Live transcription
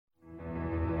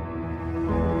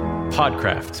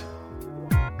Podcraft.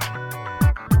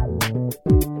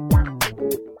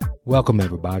 Welcome,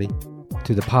 everybody,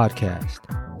 to the podcast,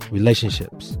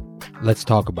 Relationships. Let's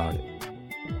talk about it.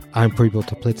 I'm Pribal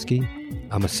Toplitsky.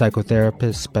 I'm a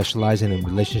psychotherapist specializing in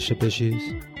relationship issues.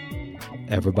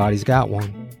 Everybody's got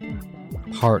one.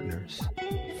 Partners,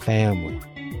 family,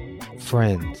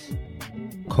 friends,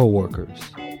 co-workers,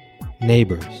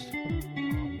 neighbors,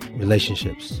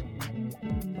 relationships.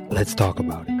 Let's talk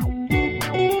about it.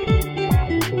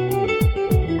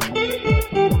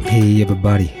 Hey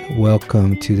everybody,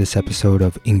 welcome to this episode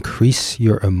of Increase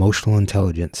Your Emotional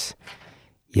Intelligence.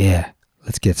 Yeah,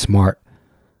 let's get smart.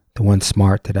 The one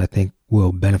smart that I think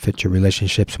will benefit your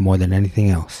relationships more than anything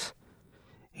else.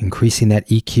 Increasing that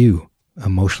EQ,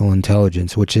 emotional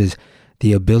intelligence, which is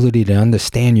the ability to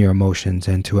understand your emotions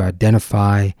and to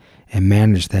identify and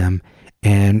manage them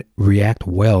and react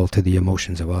well to the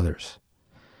emotions of others.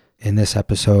 In this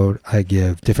episode, I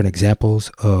give different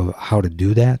examples of how to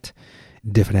do that,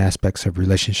 different aspects of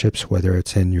relationships, whether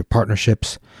it's in your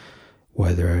partnerships,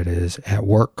 whether it is at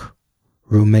work,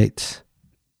 roommates,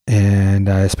 and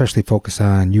I especially focus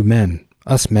on you men,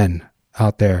 us men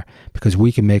out there, because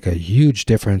we can make a huge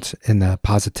difference in the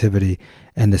positivity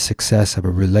and the success of a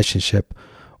relationship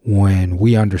when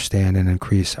we understand and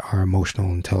increase our emotional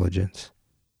intelligence.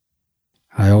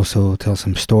 I also tell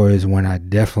some stories when I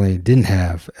definitely didn't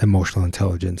have emotional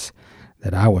intelligence,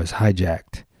 that I was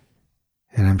hijacked.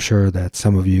 And I'm sure that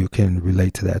some of you can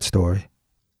relate to that story.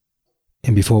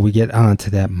 And before we get on to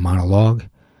that monologue,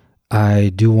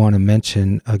 I do want to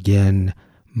mention again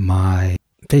my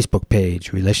Facebook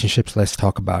page, Relationships, Let's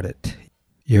Talk About It.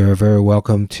 You're very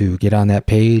welcome to get on that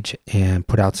page and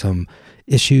put out some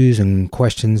issues and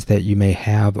questions that you may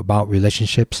have about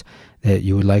relationships that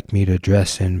you would like me to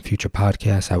address in future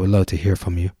podcasts. I would love to hear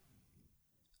from you.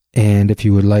 And if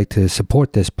you would like to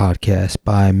support this podcast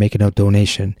by making a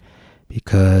donation,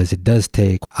 because it does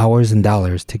take hours and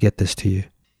dollars to get this to you,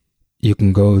 you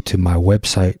can go to my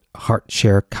website,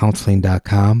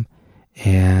 heartsharecounseling.com,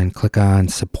 and click on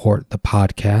support the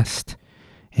podcast,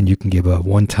 and you can give a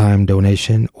one-time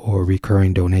donation or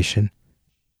recurring donation.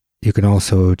 You can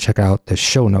also check out the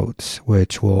show notes,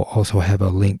 which will also have a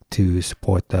link to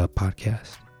support the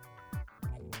podcast.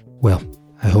 Well,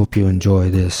 I hope you enjoy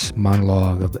this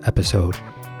monologue of the episode,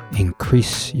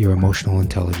 Increase Your Emotional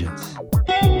Intelligence.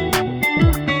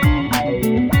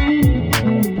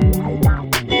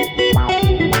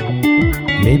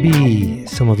 Maybe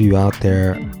some of you out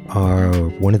there are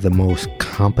one of the most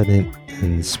competent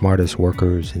and smartest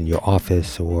workers in your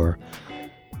office, or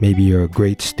maybe you're a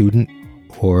great student,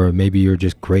 or maybe you're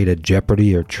just great at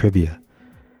Jeopardy or trivia.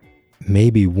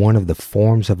 Maybe one of the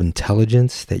forms of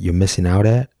intelligence that you're missing out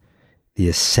at, the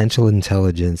essential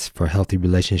intelligence for healthy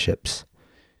relationships,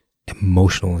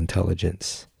 emotional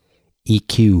intelligence,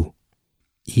 EQ,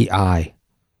 EI.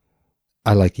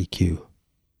 I like EQ.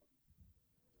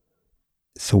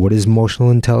 So what is emotional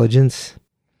intelligence?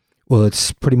 Well,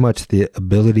 it's pretty much the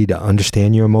ability to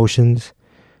understand your emotions,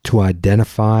 to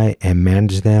identify and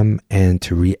manage them, and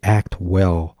to react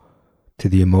well to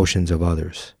the emotions of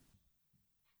others.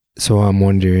 So I'm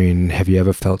wondering, have you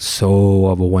ever felt so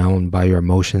overwhelmed by your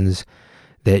emotions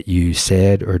that you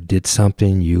said or did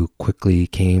something you quickly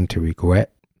came to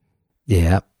regret?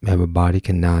 Yeah, everybody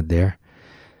can nod there.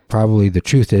 Probably the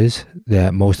truth is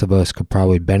that most of us could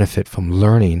probably benefit from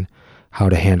learning how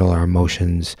to handle our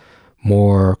emotions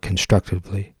more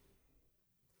constructively.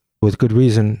 With good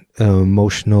reason,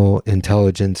 emotional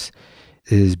intelligence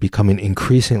is becoming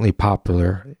increasingly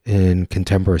popular in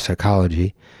contemporary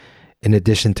psychology. In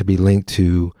addition to be linked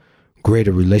to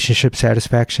greater relationship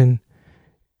satisfaction,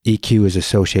 EQ is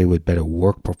associated with better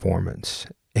work performance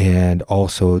and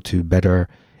also to better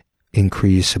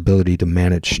increase ability to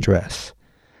manage stress.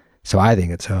 So I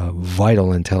think it's a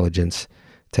vital intelligence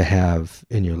to have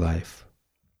in your life.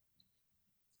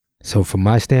 So from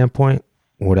my standpoint,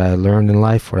 what I learned in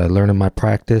life, what I learned in my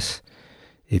practice,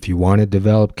 if you want to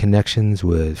develop connections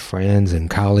with friends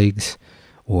and colleagues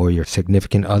or your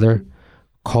significant other,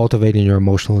 cultivating your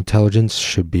emotional intelligence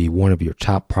should be one of your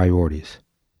top priorities.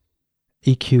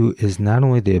 EQ is not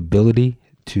only the ability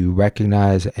to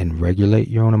recognize and regulate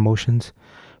your own emotions,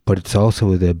 but it's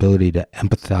also the ability to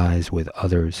empathize with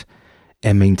others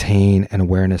and maintain an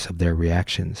awareness of their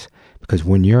reactions. Because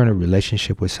when you're in a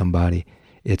relationship with somebody,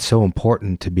 it's so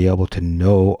important to be able to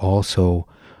know also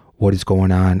what is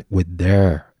going on with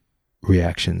their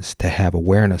reactions, to have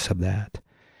awareness of that.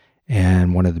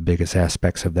 And one of the biggest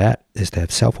aspects of that is to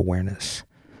have self-awareness.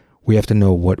 We have to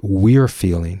know what we're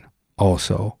feeling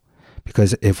also,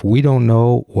 because if we don't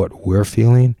know what we're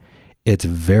feeling, it's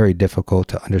very difficult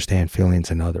to understand feelings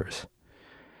in others.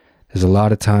 There's a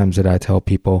lot of times that I tell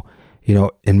people,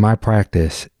 in my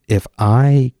practice, if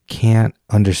I can't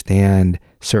understand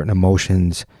certain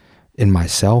emotions in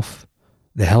myself,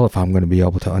 the hell if I'm going to be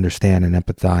able to understand and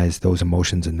empathize those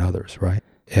emotions in others, right?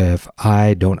 If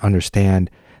I don't understand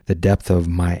the depth of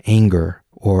my anger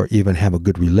or even have a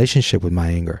good relationship with my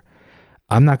anger,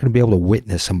 I'm not going to be able to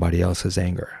witness somebody else's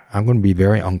anger. I'm going to be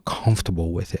very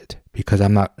uncomfortable with it because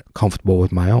I'm not comfortable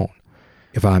with my own.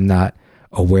 If I'm not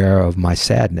aware of my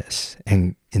sadness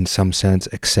and in some sense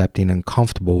accepting and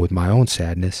comfortable with my own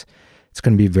sadness, it's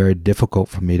going to be very difficult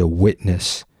for me to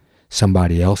witness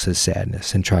somebody else's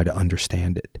sadness and try to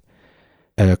understand it.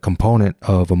 A component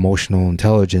of emotional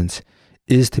intelligence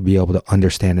is to be able to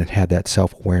understand and have that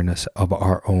self-awareness of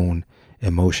our own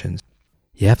emotions.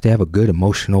 You have to have a good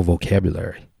emotional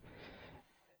vocabulary.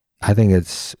 I think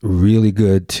it's really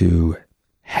good to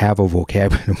have a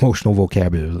emotional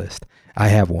vocabulary list. I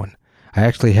have one. I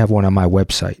actually have one on my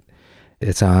website.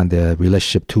 It's on the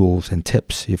relationship tools and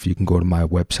tips. If you can go to my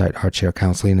website, HeartShare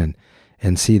Counseling,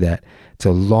 and see that. It's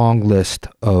a long list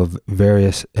of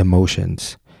various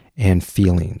emotions and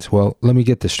feelings. Well, let me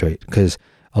get this straight, because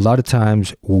a lot of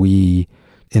times we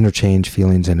interchange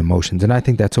feelings and emotions, and I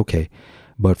think that's okay.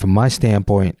 But from my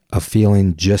standpoint, a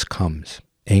feeling just comes.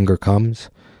 Anger comes,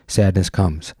 sadness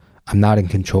comes. I'm not in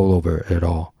control over it at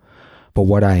all. But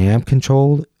what I am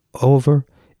controlled over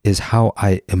is how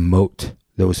I emote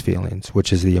those feelings,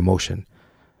 which is the emotion,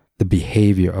 the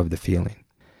behavior of the feeling.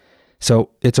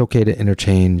 So it's okay to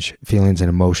interchange feelings and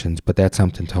emotions, but that's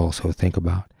something to also think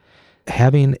about.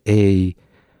 Having a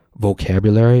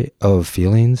vocabulary of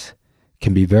feelings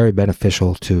can be very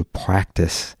beneficial to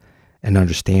practice and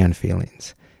understand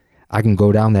feelings. I can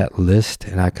go down that list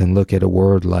and I can look at a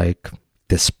word like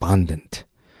despondent.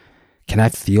 Can I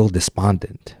feel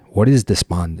despondent? What is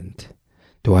despondent?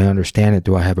 Do I understand it?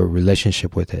 Do I have a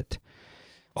relationship with it?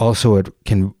 Also, it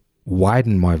can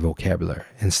widen my vocabulary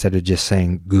instead of just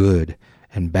saying good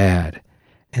and bad,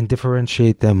 and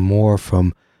differentiate them more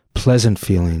from pleasant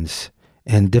feelings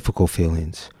and difficult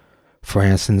feelings. For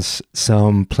instance,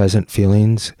 some pleasant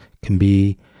feelings can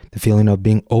be the feeling of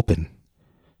being open.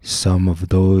 Some of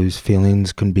those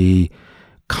feelings can be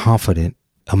confident,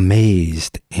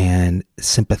 amazed, and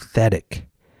sympathetic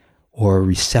or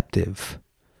receptive.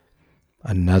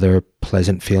 Another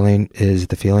pleasant feeling is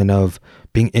the feeling of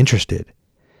being interested.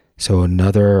 So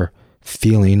another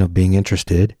feeling of being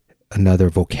interested, another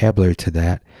vocabulary to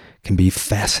that, can be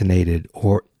fascinated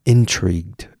or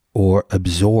intrigued or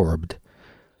absorbed.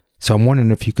 So I'm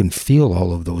wondering if you can feel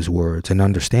all of those words and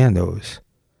understand those.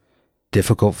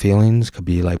 Difficult feelings could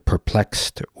be like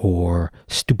perplexed or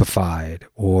stupefied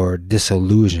or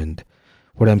disillusioned.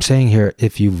 What I'm saying here,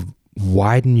 if you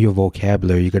widen your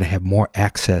vocabulary, you're going to have more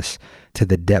access to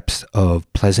the depths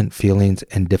of pleasant feelings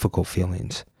and difficult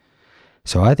feelings.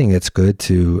 So I think it's good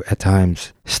to, at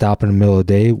times, stop in the middle of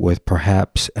the day with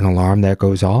perhaps an alarm that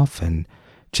goes off and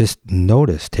just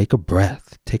notice, take a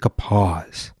breath, take a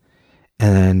pause.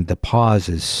 And the pause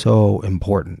is so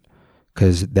important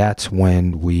because that's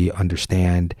when we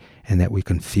understand and that we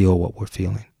can feel what we're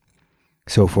feeling.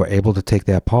 So if we're able to take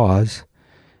that pause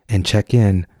and check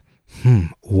in,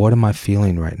 what am I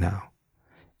feeling right now?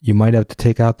 You might have to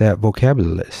take out that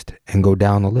vocabulary list and go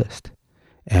down the list.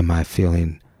 Am I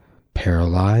feeling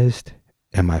paralyzed?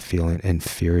 Am I feeling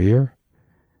inferior?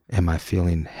 Am I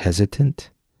feeling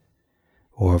hesitant?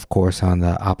 Or of course, on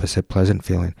the opposite pleasant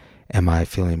feeling, am I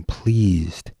feeling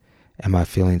pleased? Am I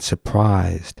feeling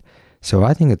surprised? So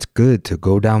I think it's good to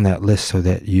go down that list so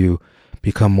that you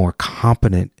become more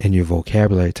competent in your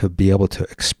vocabulary to be able to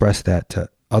express that to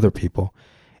other people,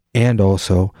 and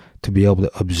also to be able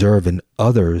to observe in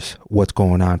others what's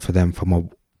going on for them from a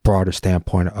broader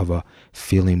standpoint of a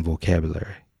feeling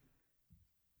vocabulary.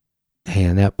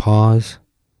 And that pause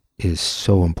is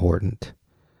so important.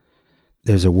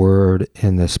 There's a word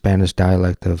in the Spanish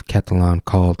dialect of Catalan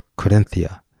called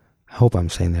querencia. I hope I'm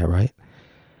saying that right.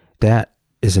 That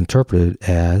is interpreted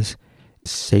as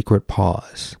sacred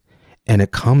pause. And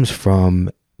it comes from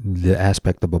the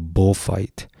aspect of a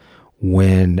bullfight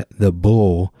when the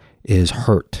bull is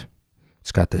hurt.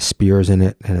 It's got the spears in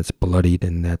it and it's bloodied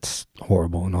and that's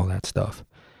horrible and all that stuff.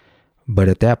 But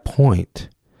at that point,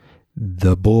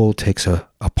 the bull takes a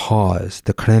pause,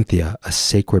 the querencia, a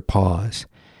sacred pause.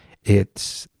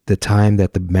 It's the time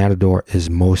that the matador is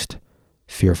most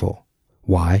fearful.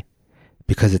 Why?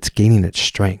 Because it's gaining its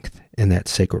strength in that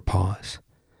sacred pause.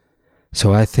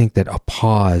 So I think that a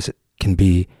pause can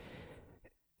be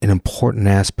an important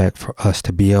aspect for us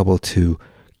to be able to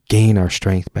gain our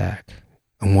strength back.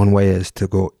 And one way is to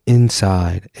go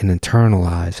inside and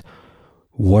internalize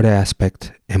what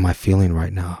aspect am I feeling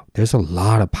right now? There's a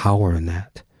lot of power in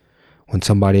that. When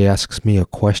somebody asks me a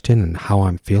question and how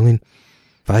I'm feeling,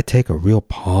 if I take a real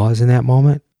pause in that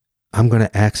moment, I'm going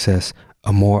to access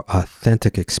a more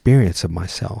authentic experience of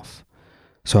myself.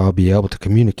 So I'll be able to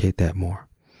communicate that more.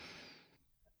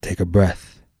 Take a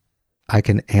breath. I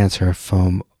can answer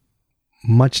from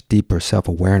much deeper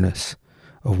self-awareness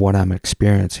of what I'm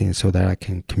experiencing so that I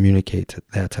can communicate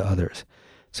that to others.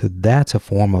 So that's a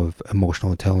form of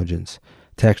emotional intelligence,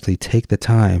 to actually take the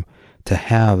time to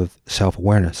have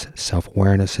self-awareness.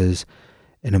 Self-awareness is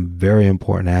a very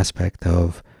important aspect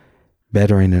of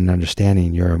bettering and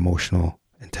understanding your emotional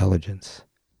intelligence.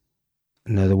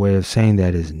 Another way of saying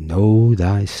that is know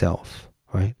thyself,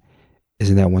 right?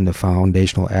 Isn't that one of the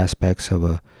foundational aspects of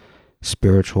a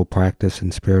spiritual practice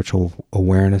and spiritual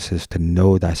awareness, is to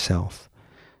know thyself?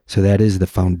 So that is the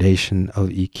foundation of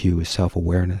EQ, is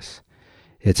self-awareness.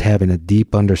 It's having a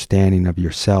deep understanding of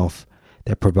yourself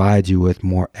that provides you with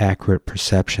more accurate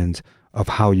perceptions of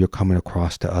how you're coming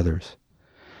across to others.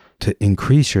 To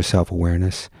increase your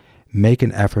self-awareness, make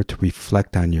an effort to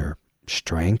reflect on your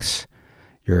strengths,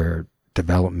 your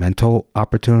developmental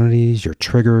opportunities, your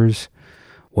triggers,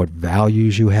 what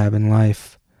values you have in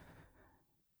life,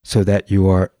 so that you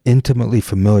are intimately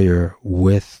familiar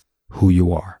with who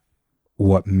you are,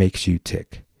 what makes you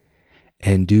tick.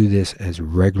 And do this as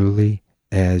regularly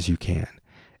as you can.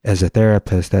 As a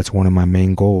therapist, that's one of my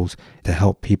main goals, to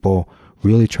help people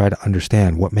really try to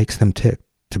understand what makes them tick,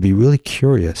 to be really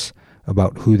curious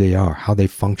about who they are, how they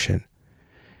function.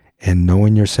 And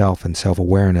knowing yourself and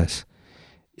self-awareness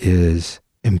is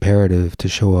imperative to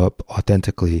show up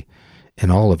authentically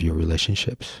in all of your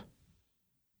relationships.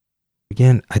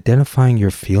 Again, identifying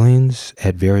your feelings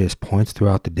at various points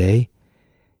throughout the day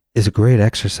is a great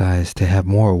exercise to have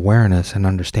more awareness and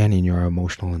understanding your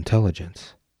emotional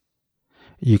intelligence.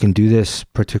 You can do this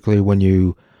particularly when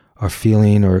you are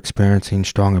feeling or experiencing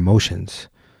strong emotions.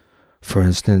 For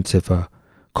instance, if a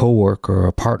coworker or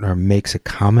a partner makes a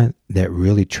comment that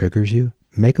really triggers you,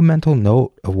 make a mental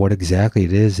note of what exactly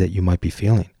it is that you might be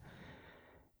feeling.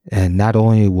 And not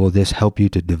only will this help you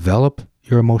to develop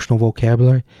your emotional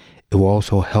vocabulary, it will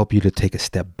also help you to take a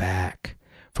step back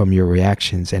from your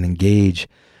reactions and engage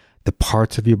the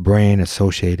parts of your brain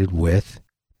associated with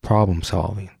problem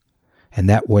solving. And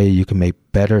that way you can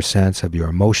make better sense of your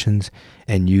emotions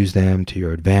and use them to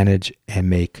your advantage and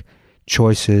make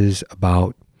choices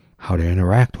about how to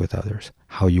interact with others,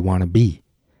 how you want to be.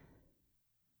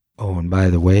 Oh, and by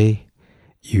the way,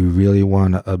 you really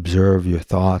want to observe your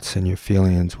thoughts and your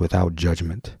feelings without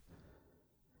judgment,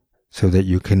 so that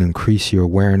you can increase your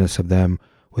awareness of them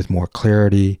with more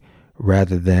clarity,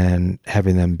 rather than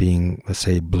having them being, let's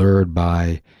say, blurred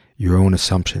by your own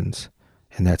assumptions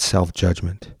and that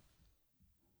self-judgment.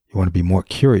 You want to be more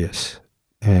curious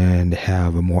and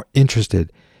have a more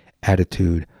interested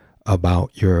attitude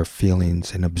about your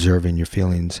feelings and observing your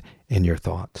feelings and your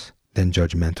thoughts than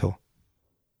judgmental.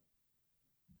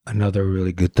 Another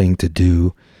really good thing to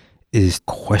do is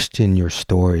question your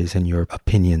stories and your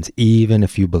opinions, even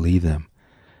if you believe them.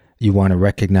 You want to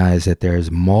recognize that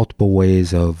there's multiple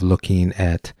ways of looking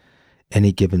at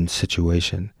any given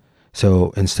situation.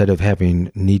 So instead of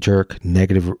having knee-jerk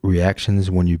negative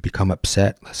reactions when you become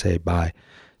upset, let's say by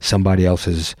somebody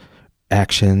else's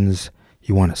actions,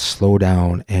 you want to slow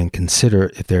down and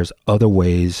consider if there's other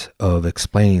ways of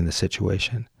explaining the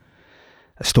situation.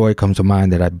 A story comes to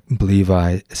mind that I believe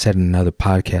I said in another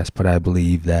podcast, but I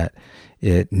believe that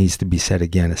it needs to be said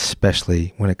again,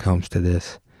 especially when it comes to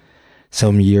this.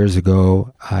 Some years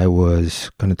ago, I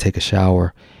was going to take a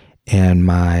shower, and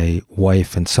my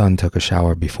wife and son took a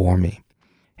shower before me.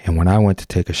 And when I went to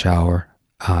take a shower,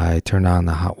 I turned on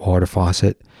the hot water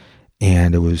faucet,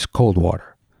 and it was cold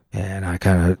water. And I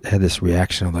kind of had this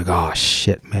reaction of like, oh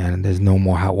shit, man, there's no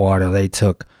more hot water. They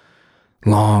took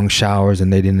long showers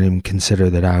and they didn't even consider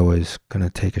that I was going to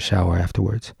take a shower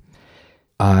afterwards.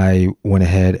 I went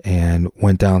ahead and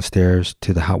went downstairs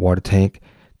to the hot water tank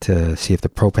to see if the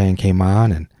propane came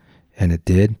on, and it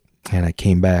did. And I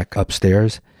came back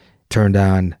upstairs, turned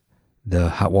on the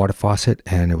hot water faucet,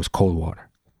 and it was cold water.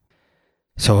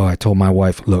 So I told my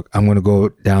wife, look, I'm going to go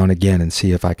down again and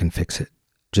see if I can fix it.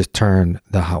 Just turn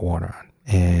the hot water on.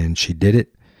 And she did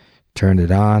it, turned it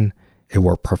on. It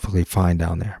worked perfectly fine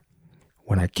down there.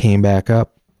 When I came back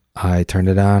up, I turned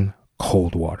it on,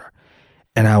 cold water.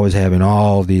 And I was having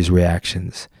all these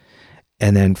reactions.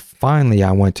 And then finally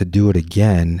I went to do it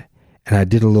again, and I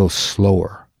did a little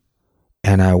slower.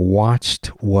 And I watched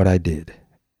what I did.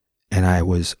 And I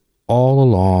was all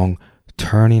along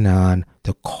turning on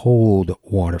the cold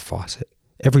water faucet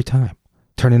every time,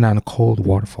 turning on a cold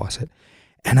water faucet.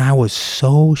 And I was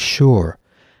so sure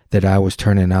that I was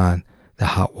turning on the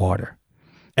hot water.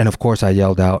 And of course I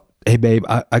yelled out, "Hey babe,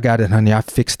 I got it, honey. I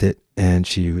fixed it." And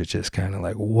she was just kind of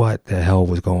like, what the hell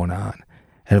was going on?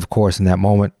 And of course in that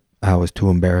moment I was too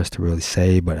embarrassed to really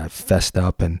say, but I fessed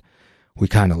up and we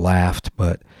kind of laughed.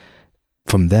 But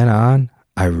from then on,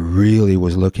 I really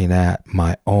was looking at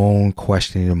my own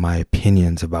questioning of my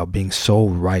opinions about being so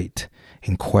right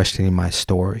and questioning my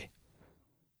story.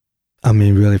 I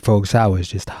mean, really, folks, I was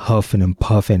just huffing and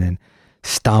puffing and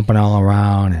stomping all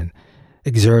around and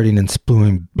exerting and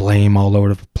spewing blame all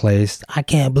over the place. "I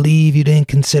can't believe you didn't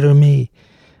consider me."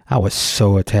 I was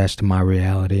so attached to my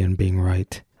reality and being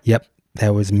right. Yep,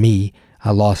 that was me.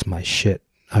 I lost my shit.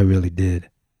 I really did.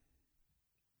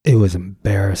 It was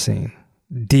embarrassing.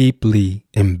 Deeply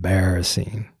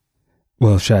embarrassing.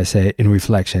 Well, should I say, in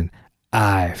reflection,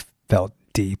 I felt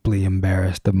deeply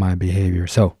embarrassed of my behavior.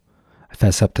 So I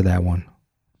fess up to that one.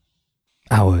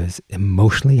 I was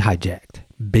emotionally hijacked,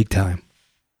 big time.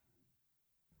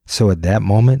 So at that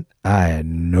moment, I had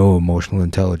no emotional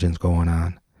intelligence going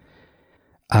on.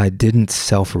 I didn't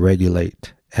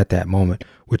self-regulate at that moment,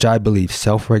 which I believe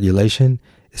self-regulation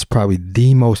is probably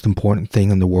the most important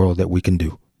thing in the world that we can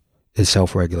do, is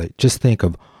self-regulate. Just think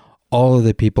of all of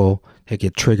the people that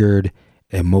get triggered,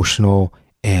 emotional,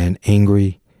 and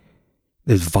angry.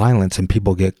 There's violence and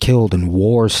people get killed and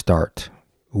wars start.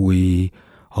 We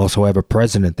also have a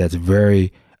president that's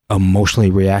very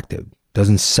emotionally reactive,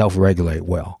 doesn't self-regulate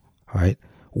well, right?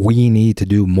 We need to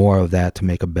do more of that to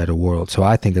make a better world. So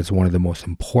I think that's one of the most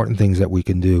important things that we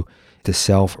can do, to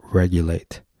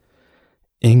self-regulate.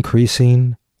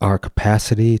 Increasing our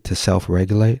capacity to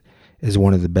self-regulate is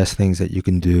one of the best things that you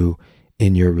can do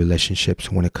in your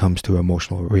relationships when it comes to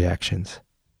emotional reactions.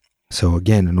 So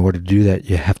again, in order to do that,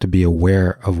 you have to be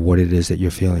aware of what it is that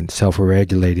you're feeling.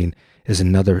 Self-regulating is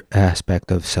another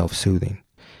aspect of self-soothing.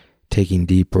 Taking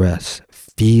deep breaths,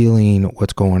 feeling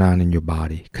what's going on in your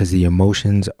body, because the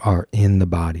emotions are in the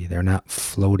body. They're not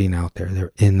floating out there.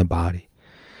 They're in the body.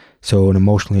 So an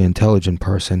emotionally intelligent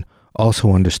person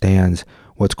also understands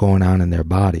what's going on in their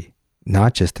body,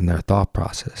 not just in their thought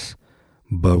process,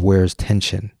 but where's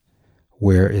tension?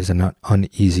 Where is an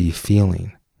uneasy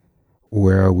feeling?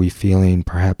 Where are we feeling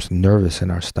perhaps nervous in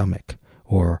our stomach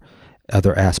or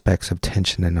other aspects of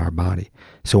tension in our body?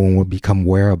 So when we become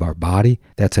aware of our body,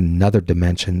 that's another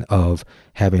dimension of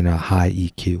having a high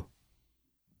EQ.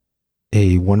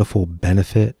 A wonderful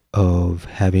benefit of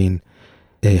having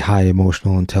a high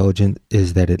emotional intelligence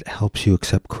is that it helps you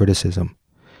accept criticism.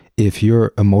 If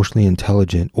you're emotionally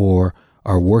intelligent or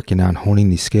are working on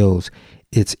honing these skills,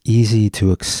 it's easy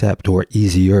to accept, or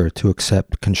easier to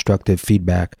accept, constructive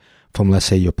feedback from, let's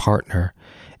say, your partner,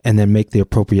 and then make the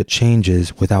appropriate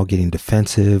changes without getting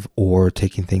defensive or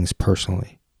taking things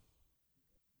personally.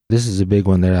 This is a big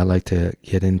one that I like to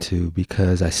get into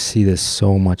because I see this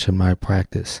so much in my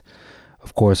practice.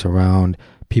 Of course, around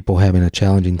people having a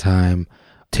challenging time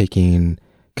taking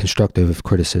constructive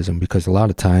criticism, because a lot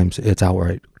of times it's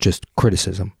outright just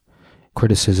criticism.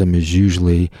 Criticism is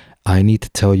usually, I need to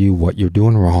tell you what you're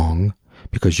doing wrong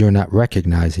because you're not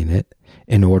recognizing it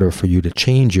in order for you to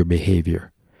change your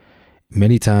behavior.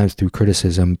 Many times through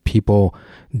criticism, people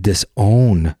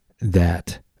disown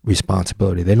that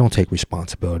responsibility. They don't take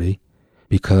responsibility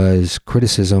because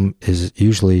criticism is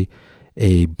usually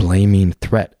a blaming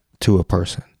threat to a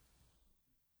person.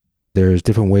 There's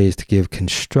different ways to give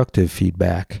constructive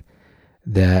feedback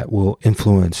that will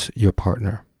influence your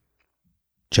partner.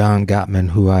 John Gottman,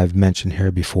 who I've mentioned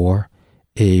here before,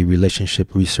 a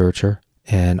relationship researcher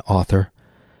and author,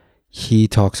 he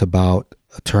talks about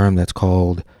a term that's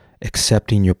called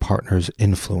accepting your partner's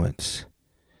influence.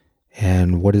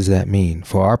 And what does that mean?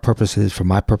 For our purposes, for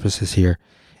my purposes here,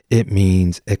 it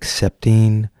means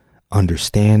accepting,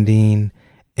 understanding,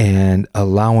 and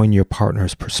allowing your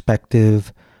partner's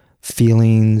perspective,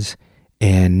 feelings,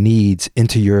 and needs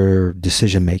into your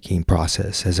decision-making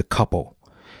process as a couple.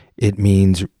 It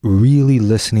means really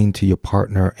listening to your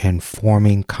partner and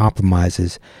forming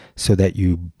compromises so that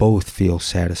you both feel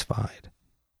satisfied.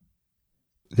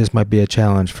 This might be a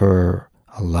challenge for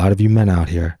a lot of you men out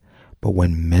here, but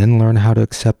when men learn how to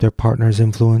accept their partner's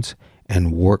influence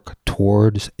and work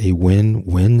towards a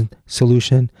win-win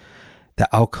solution, the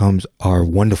outcomes are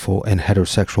wonderful in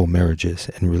heterosexual marriages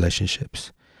and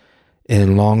relationships.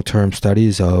 In long-term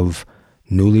studies of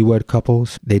newlywed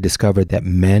couples, they discovered that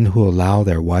men who allow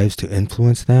their wives to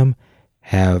influence them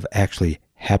have actually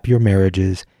happier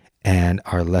marriages and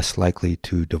are less likely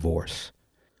to divorce.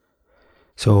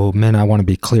 So men, I want to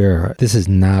be clear. This is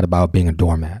not about being a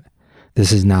doormat.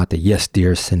 This is not the yes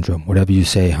dear syndrome, whatever you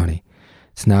say, honey.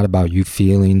 It's not about you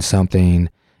feeling something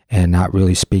and not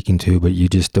really speaking to, but you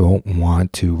just don't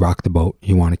want to rock the boat.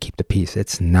 You want to keep the peace.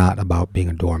 It's not about being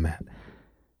a doormat.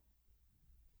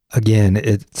 Again,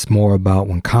 it's more about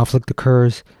when conflict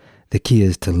occurs, the key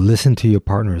is to listen to your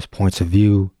partner's points of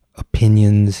view,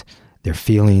 opinions, their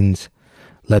feelings,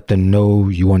 let them know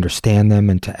you understand them,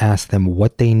 and to ask them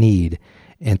what they need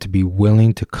and to be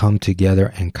willing to come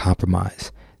together and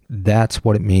compromise. That's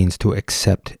what it means to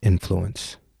accept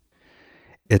influence.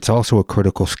 It's also a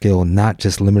critical skill, not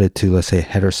just limited to, let's say,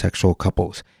 heterosexual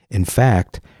couples. In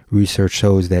fact, research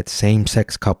shows that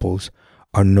same-sex couples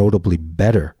are notably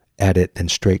better at it than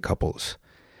straight couples.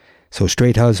 So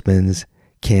straight husbands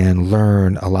can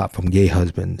learn a lot from gay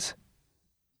husbands.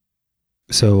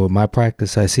 So in my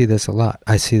practice, I see this a lot.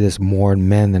 I see this more in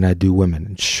men than I do women.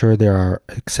 And sure, there are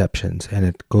exceptions, and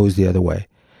it goes the other way.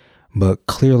 But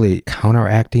clearly,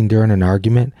 counteracting during an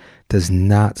argument does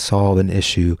not solve an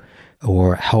issue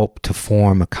or help to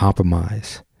form a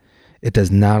compromise. It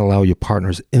does not allow your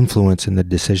partner's influence in the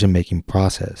decision-making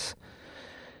process.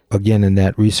 Again, in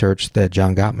that research that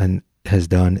John Gottman has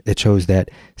done, it shows that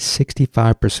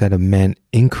 65% of men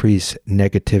increase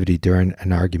negativity during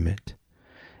an argument.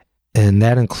 And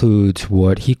that includes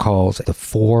what he calls the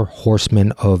 4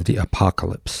 horsemen of the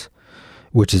apocalypse,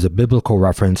 which is a biblical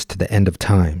reference to the end of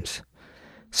times.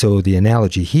 So the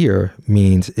analogy here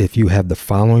means if you have the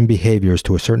following behaviors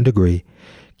to a certain degree,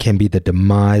 can be the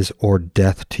demise or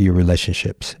death to your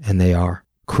relationships. And they are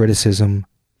criticism,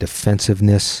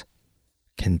 defensiveness,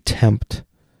 contempt,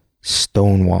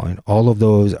 stonewalling. All of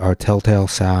those are telltale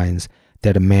signs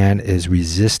that a man is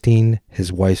resisting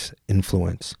his wife's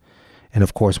influence. And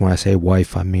of course, when I say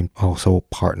wife, I mean also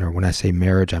partner. When I say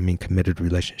marriage, I mean committed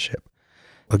relationship.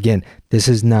 Again, this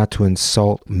is not to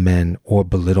insult men or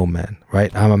belittle men,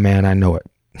 right? I'm a man, I know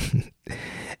it.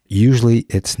 Usually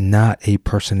it's not a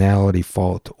personality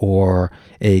fault or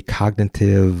a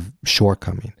cognitive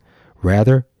shortcoming.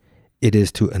 Rather, it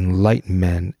is to enlighten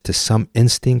men to some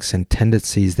instincts and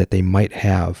tendencies that they might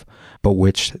have, but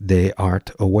which they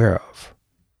aren't aware of.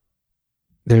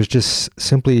 There's just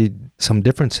simply some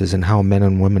differences in how men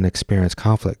and women experience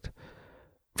conflict.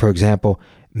 For example,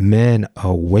 men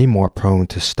are way more prone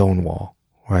to stonewall,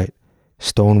 right?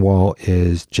 Stonewall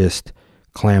is just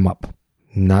clam up,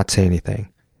 not say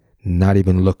anything, not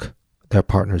even look their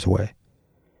partner's way.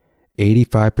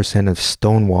 85% of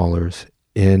stonewallers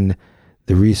in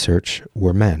the research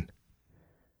were men.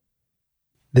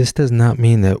 This does not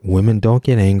mean that women don't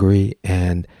get angry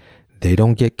and they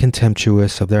don't get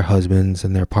contemptuous of their husbands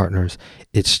and their partners.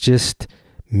 It just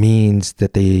means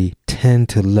that they tend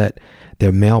to let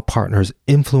their male partners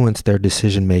influence their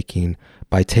decision making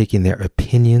by taking their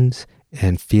opinions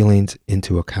and feelings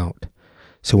into account.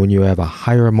 So when you have a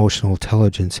higher emotional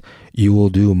intelligence, you will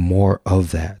do more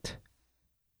of that.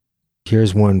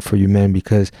 Here's one for you men,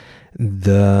 because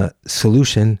the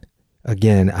solution,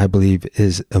 again, I believe,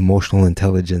 is emotional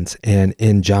intelligence. And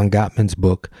in John Gottman's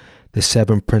book, The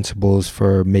 7 Principles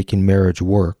for Making Marriage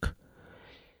Work,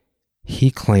 he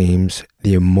claims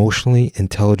the emotionally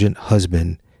intelligent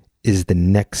husband is the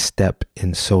next step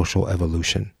in social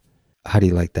evolution. How do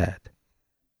you like that?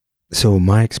 So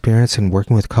my experience in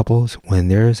working with couples, when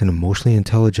there's an emotionally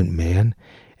intelligent man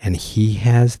and he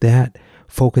has that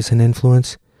focus and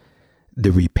influence,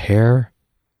 the repair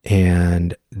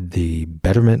and the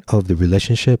betterment of the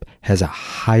relationship has a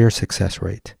higher success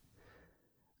rate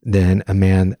than a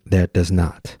man that does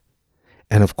not.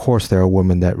 And of course, there are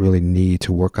women that really need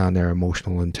to work on their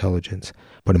emotional intelligence.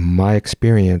 But in my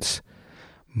experience,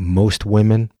 most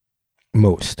women,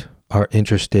 are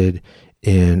interested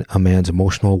in a man's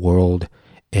emotional world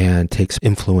and takes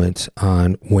influence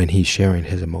on when he's sharing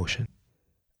his emotion.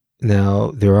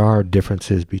 Now, there are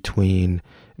differences between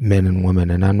men and women,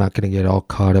 and I'm not going to get all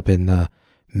caught up in the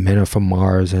men are from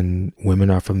Mars and women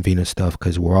are from Venus stuff,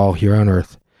 because we're all here on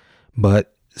Earth.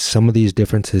 But some of these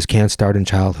differences can start in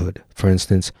childhood. For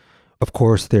instance, of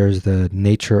course, there's the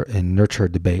nature and nurture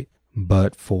debate.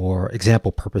 But for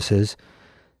example purposes,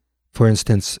 for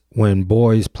instance, when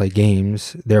boys play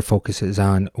games, their focus is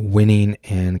on winning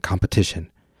and competition.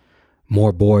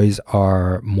 More boys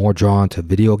are more drawn to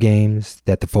video games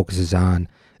that the focus is on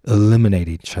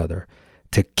eliminating each other,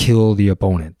 to kill the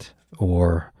opponent.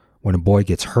 Or when a boy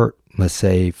gets hurt, let's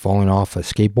say falling off a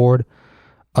skateboard,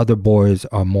 other boys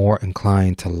are more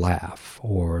inclined to laugh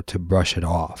or to brush it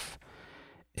off.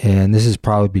 And this is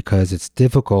probably because it's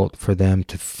difficult for them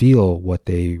to feel what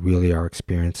they really are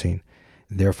experiencing,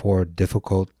 therefore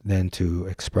difficult then to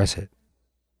express it.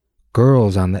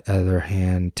 Girls, on the other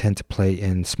hand, tend to play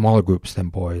in smaller groups than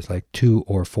boys, like 2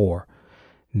 or 4.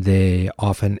 They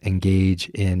often engage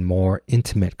in more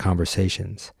intimate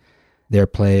conversations. Their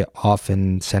play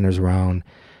often centers around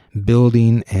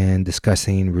building and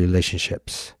discussing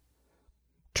relationships.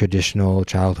 Traditional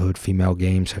childhood female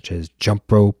games such as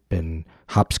jump rope and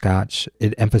hopscotch,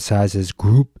 it emphasizes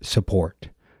group support.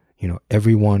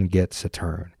 Everyone gets a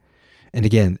turn. And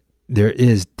again, there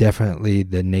is definitely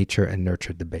the nature and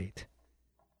nurture debate.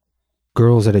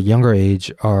 Girls at a younger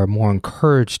age are more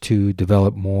encouraged to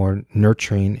develop more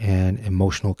nurturing and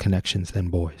emotional connections than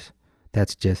boys.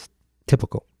 That's just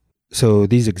typical. So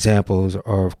these examples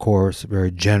are, of course,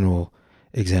 very general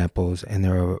examples, and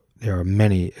there are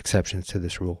many exceptions to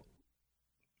this rule.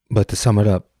 But to sum it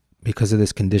up, because of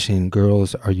this conditioning,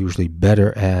 girls are usually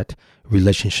better at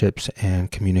relationships and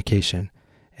communication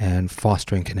and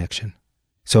fostering connection.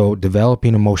 So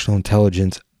developing emotional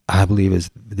intelligence, I believe, is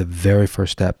the very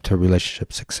first step to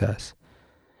relationship success.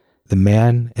 The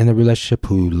man in the relationship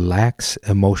who lacks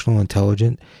emotional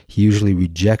intelligence, he usually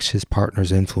rejects his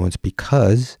partner's influence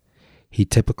because he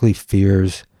typically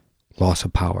fears loss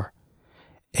of power.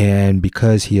 And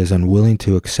because he is unwilling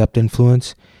to accept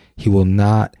influence, he will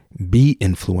not be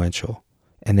influential.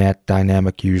 And that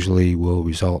dynamic usually will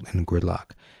result in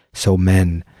gridlock. So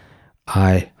men,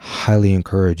 I highly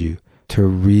encourage you to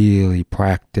really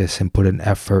practice and put an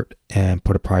effort and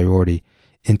put a priority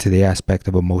into the aspect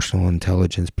of emotional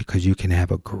intelligence, because you can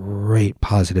have a great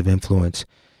positive influence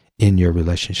in your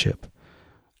relationship.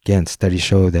 Again, studies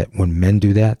show that when men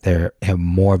do that, they have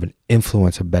more of an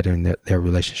influence of bettering their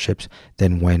relationships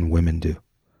than when women do.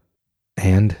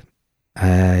 And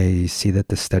I see that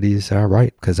the studies are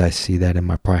right, because I see that in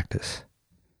my practice.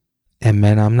 And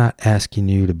men, I'm not asking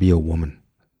you to be a woman.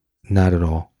 Not at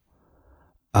all.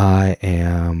 I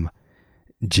am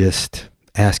just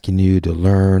asking you to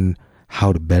learn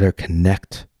how to better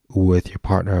connect with your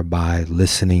partner by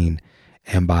listening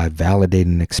and by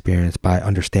validating experience, by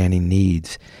understanding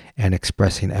needs and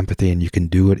expressing empathy, and you can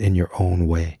do it in your own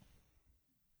way.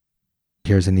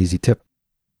 Here's an easy tip.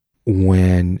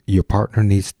 When your partner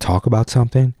needs to talk about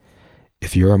something,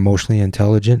 if you're emotionally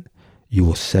intelligent, you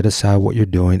will set aside what you're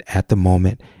doing at the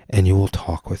moment and you will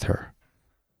talk with her.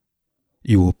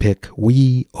 You will pick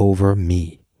we over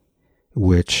me,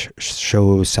 which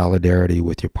shows solidarity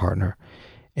with your partner.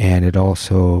 And it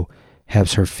also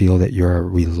helps her feel that you're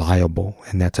reliable.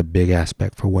 And that's a big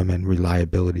aspect for women,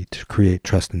 reliability, to create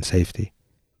trust and safety.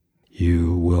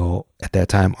 You will, at that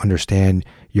time, understand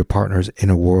your partner's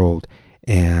inner world,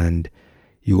 and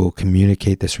you will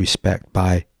communicate this respect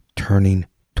by turning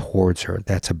towards her.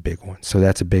 That's a big one. So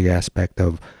that's a big aspect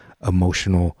of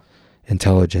emotional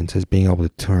intelligence, is being able to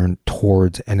turn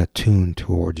towards and attune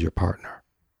towards your partner.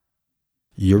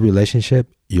 Your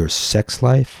relationship, your sex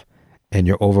life, and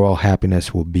your overall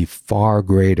happiness will be far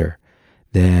greater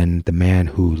than the man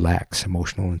who lacks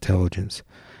emotional intelligence.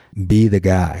 Be the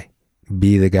guy.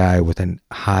 Be the guy with a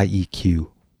high EQ.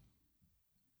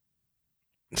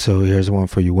 So here's one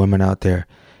for you women out there.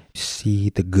 See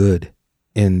the good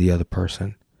in the other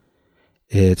person.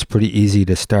 It's pretty easy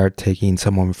to start taking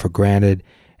someone for granted,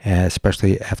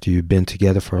 especially after you've been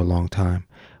together for a long time.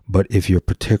 But if you're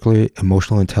particularly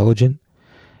emotional intelligent,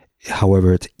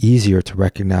 however, it's easier to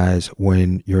recognize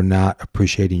when you're not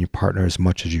appreciating your partner as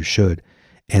much as you should,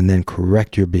 and then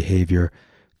correct your behavior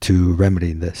to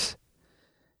remedy this.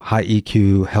 High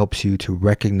EQ helps you to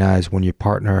recognize when your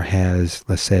partner has,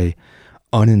 let's say,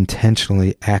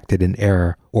 unintentionally acted in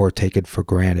error or taken for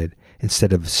granted,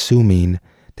 instead of assuming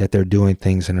that they're doing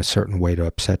things in a certain way to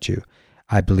upset you.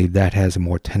 I believe that has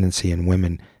more tendency in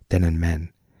women than in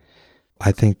men.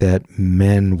 I think that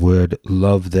men would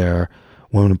love their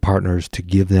women partners to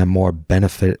give them more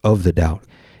benefit of the doubt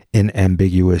in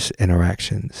ambiguous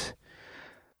interactions.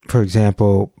 For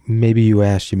example, maybe you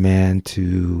ask your man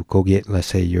to go get, let's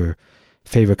say, your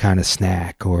favorite kind of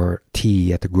snack or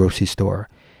tea at the grocery store,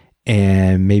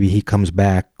 and maybe he comes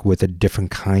back with a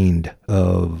different kind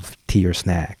of tea or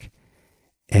snack.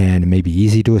 And it may be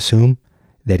easy to assume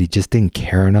that he just didn't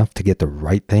care enough to get the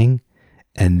right thing,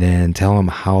 and then tell him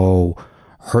how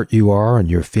hurt you are and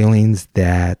your feelings,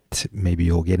 that maybe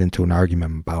you'll get into an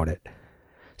argument about it.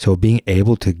 So being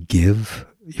able to give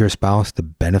your spouse the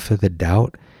benefit of the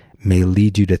doubt may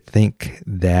lead you to think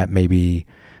that maybe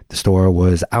the store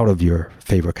was out of your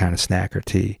favorite kind of snack or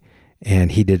tea,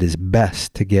 and he did his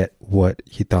best to get what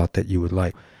he thought that you would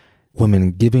like.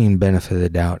 Women giving benefit of the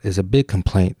doubt is a big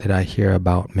complaint that I hear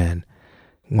about men.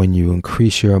 When you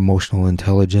increase your emotional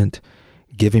intelligence,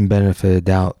 giving benefit of the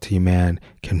doubt to your man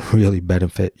can really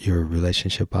benefit your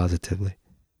relationship positively.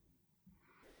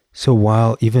 So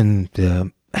while even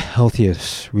the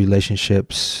healthiest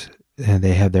relationships,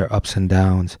 they have their ups and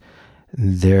downs,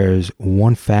 there's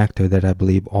one factor that I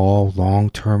believe all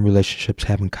long-term relationships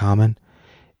have in common,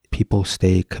 people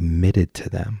stay committed to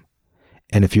them.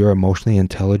 And if you're emotionally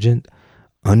intelligent,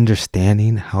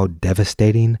 understanding how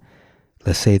devastating,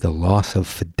 let's say, the loss of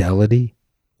fidelity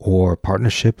or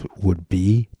partnership would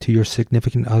be to your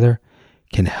significant other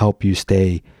can help you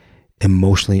stay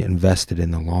emotionally invested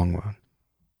in the long run.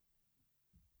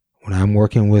 When I'm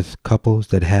working with couples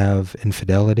that have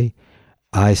infidelity,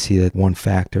 I see that one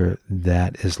factor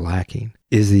that is lacking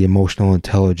is the emotional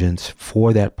intelligence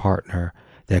for that partner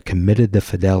that committed the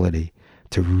fidelity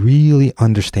to really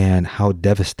understand how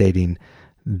devastating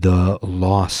the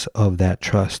loss of that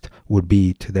trust would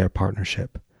be to their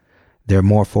partnership. They're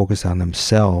more focused on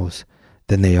themselves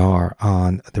than they are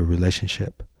on the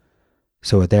relationship.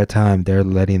 So at that time, they're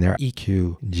letting their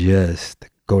EQ just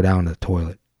go down the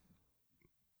toilet.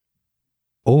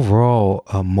 Overall,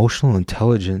 emotional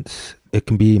intelligence, it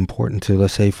can be important to,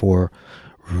 let's say, for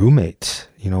roommates.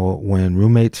 When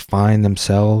roommates find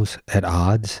themselves at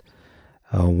odds,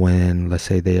 when, let's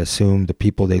say, they assume the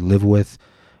people they live with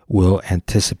will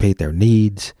anticipate their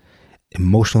needs,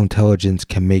 emotional intelligence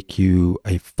can make you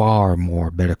a far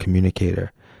more better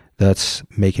communicator. That's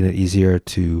making it easier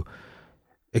to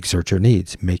exert your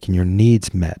needs, making your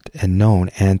needs met and known,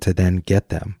 and to then get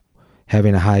them.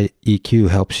 Having a high EQ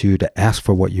helps you to ask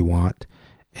for what you want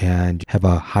and have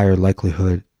a higher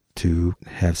likelihood to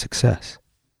have success.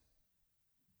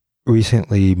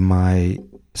 Recently, my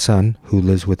son, who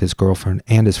lives with his girlfriend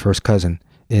and his first cousin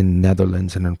in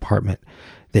Netherlands in an apartment,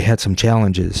 they had some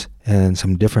challenges and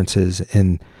some differences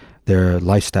in their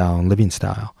lifestyle and living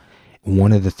style.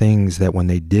 One of the things that when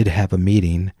they did have a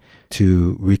meeting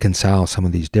to reconcile some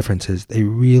of these differences, they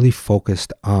really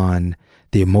focused on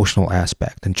the emotional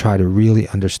aspect and try to really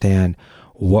understand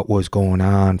what was going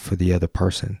on for the other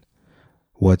person,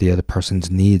 what the other person's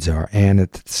needs are, and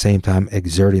at the same time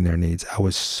exerting their needs. I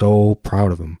was so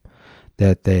proud of them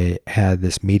that they had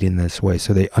this meeting this way.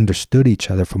 So they understood each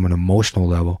other from an emotional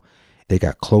level. They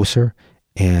got closer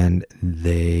and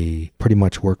they pretty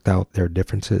much worked out their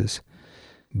differences.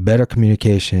 Better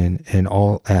communication in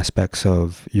all aspects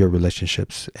of your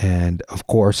relationships. And of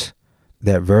course,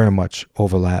 that very much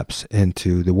overlaps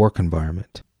into the work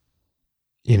environment.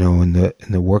 In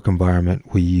the work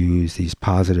environment, we use these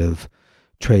positive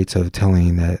traits of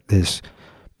telling that this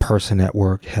person at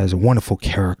work has a wonderful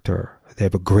character. They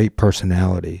have a great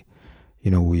personality.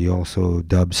 We also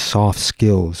dub soft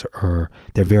skills, or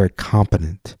they're very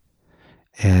competent.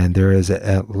 And there is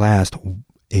at last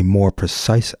a more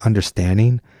precise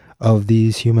understanding of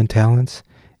these human talents,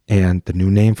 and the new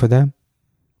name for them,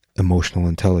 emotional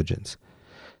intelligence.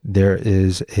 There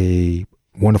is a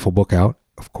wonderful book out.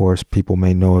 Of course, people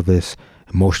may know of this,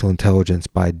 Emotional Intelligence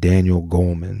by Daniel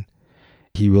Goleman.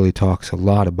 He really talks a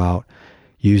lot about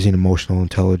using emotional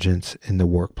intelligence in the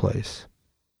workplace.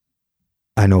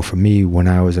 I know for me, when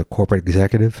I was a corporate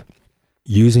executive,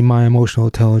 using my emotional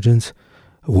intelligence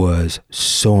was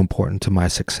so important to my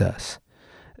success.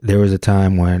 There was a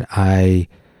time when I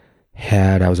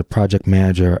was a project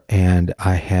manager and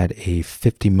I had a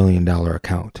 $50 million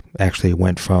account. Actually, it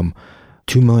went from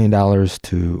 $2 million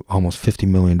to almost $50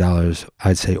 million,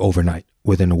 I'd say overnight,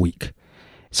 within a week.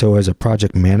 So as a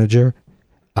project manager,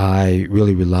 I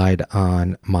really relied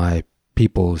on my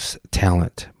people's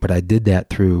talent, but I did that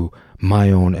through my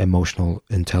own emotional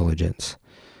intelligence.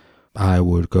 I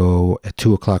would go at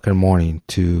 2:00 in the morning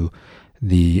to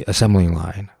the assembly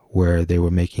line where they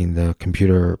were making the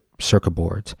computer circuit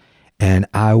boards, and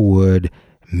I would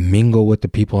mingle with the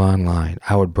people online.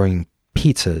 I would bring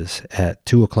pizzas at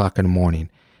 2:00 in the morning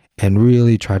and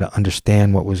really try to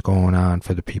understand what was going on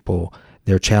for the people,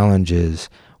 their challenges,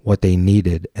 what they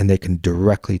needed, and they can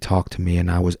directly talk to me, and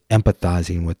I was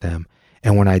empathizing with them.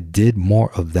 And when I did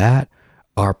more of that,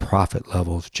 our profit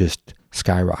levels just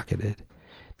skyrocketed.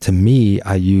 To me,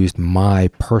 I used my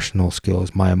personal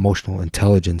skills, my emotional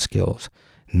intelligence skills,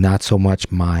 not so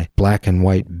much my black and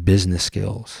white business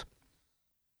skills.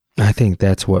 I think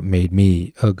that's what made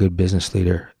me a good business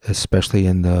leader, especially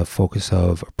in the focus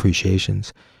of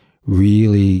appreciations,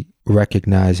 really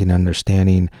recognizing,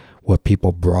 understanding what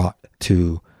people brought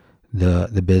to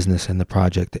the business and the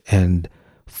project, and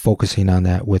focusing on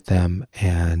that with them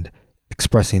and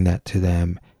expressing that to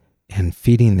them and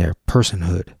feeding their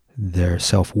personhood, their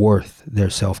self-worth, their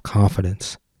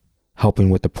self-confidence, helping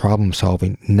with the problem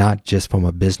solving, not just from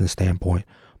a business standpoint,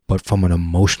 but from an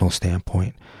emotional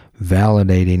standpoint,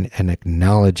 validating and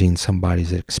acknowledging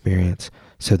somebody's experience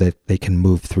so that they can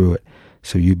move through it.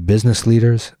 So you business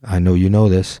leaders, I know you know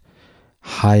this,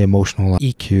 high emotional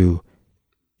EQ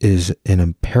is an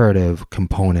imperative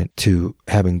component to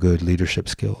having good leadership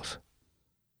skills.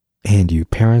 And you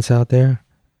parents out there,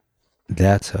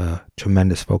 that's a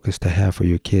tremendous focus to have for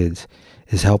your kids,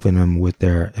 is helping them with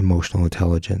their emotional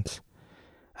intelligence.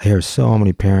 I hear so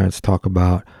many parents talk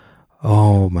about,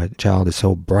 oh, my child is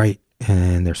so bright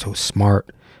and they're so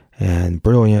smart and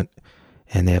brilliant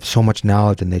and they have so much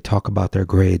knowledge, and they talk about their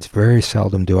grades. Very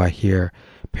seldom do I hear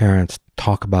parents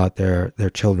talk about their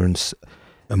children's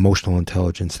emotional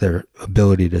intelligence, their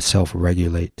ability to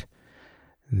self-regulate,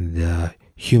 the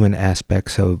human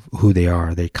aspects of who they are.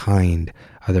 Are they kind?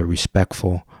 Are they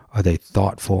respectful? Are they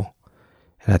thoughtful?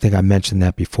 And I think I mentioned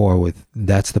that before.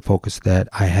 That's the focus that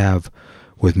I have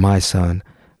with my son.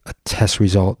 A test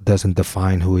result doesn't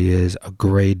define who he is. A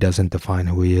grade doesn't define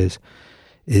who he is.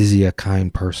 Is he a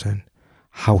kind person?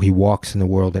 How he walks in the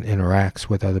world and interacts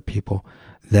with other people.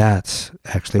 That's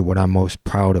actually what I'm most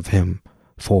proud of him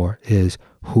for, is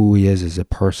who he is as a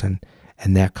person.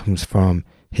 And that comes from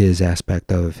his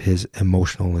aspect of his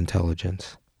emotional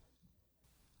intelligence.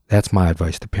 That's my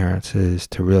advice to parents, is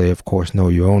to really, of course, know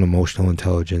your own emotional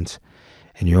intelligence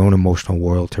and your own emotional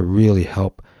world to really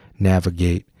help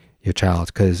navigate your child.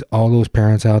 Because all those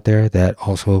parents out there that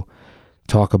also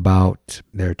talk about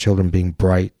their children being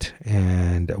bright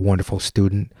and a wonderful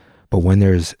student, but when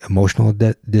there's emotional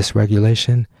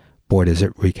dysregulation, boy, does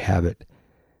it wreak havoc.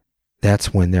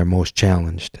 That's when they're most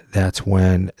challenged. That's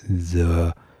when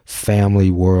the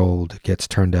family world gets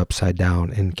turned upside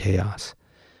down in chaos.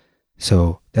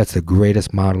 So that's the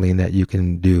greatest modeling that you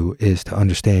can do, is to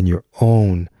understand your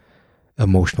own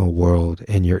emotional world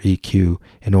and your EQ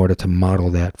in order to model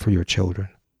that for your children.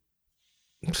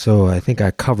 So I think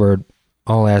I covered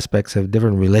all aspects of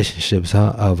different relationships,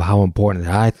 of how important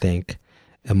that I think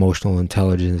emotional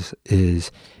intelligence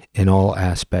is in all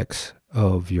aspects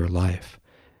of your life.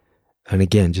 And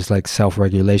again, just like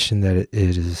self-regulation, that it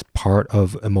is part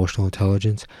of emotional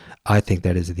intelligence, I think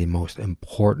that is the most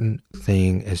important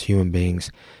thing as human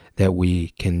beings that we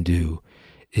can do,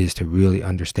 is to really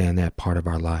understand that part of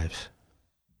our lives.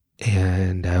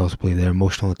 And I also believe that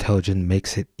emotional intelligence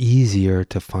makes it easier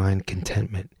to find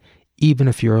contentment, even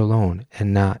if you're alone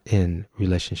and not in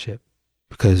relationship.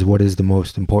 Because what is the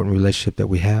most important relationship that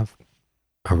we have?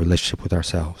 Our relationship with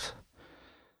ourselves.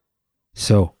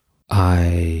 So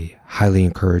I highly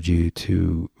encourage you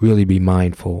to really be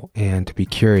mindful and to be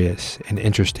curious and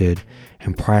interested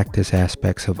and practice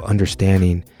aspects of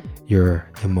understanding your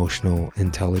emotional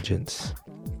intelligence.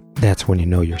 That's when you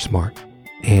know you're smart,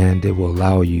 and it will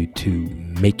allow you to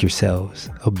make yourselves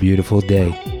a beautiful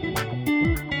day.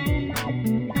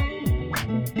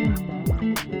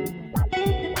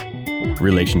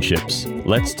 Relationships.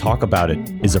 Let's Talk About It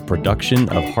is a production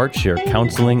of HeartShare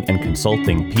Counseling and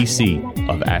Consulting, PC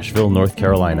of Asheville, North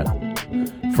Carolina.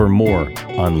 For more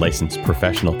on licensed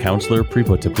professional counselor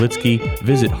Prepo Teplitsky,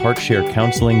 visit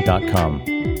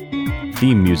heartsharecounseling.com.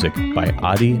 Theme music by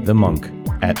Adi the Monk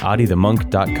at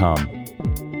adithemonk.com.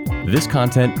 This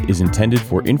content is intended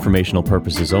for informational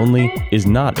purposes only, is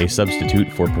not a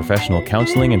substitute for professional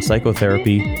counseling and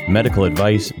psychotherapy, medical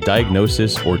advice,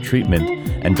 diagnosis, or treatment,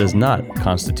 and does not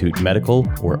constitute medical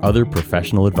or other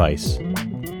professional advice.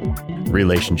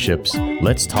 Relationships.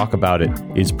 Let's Talk About It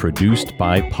is produced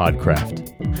by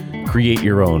Podcraft. Create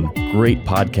your own great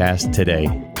podcast today,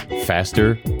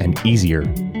 faster and easier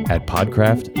at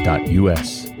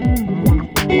podcraft.us.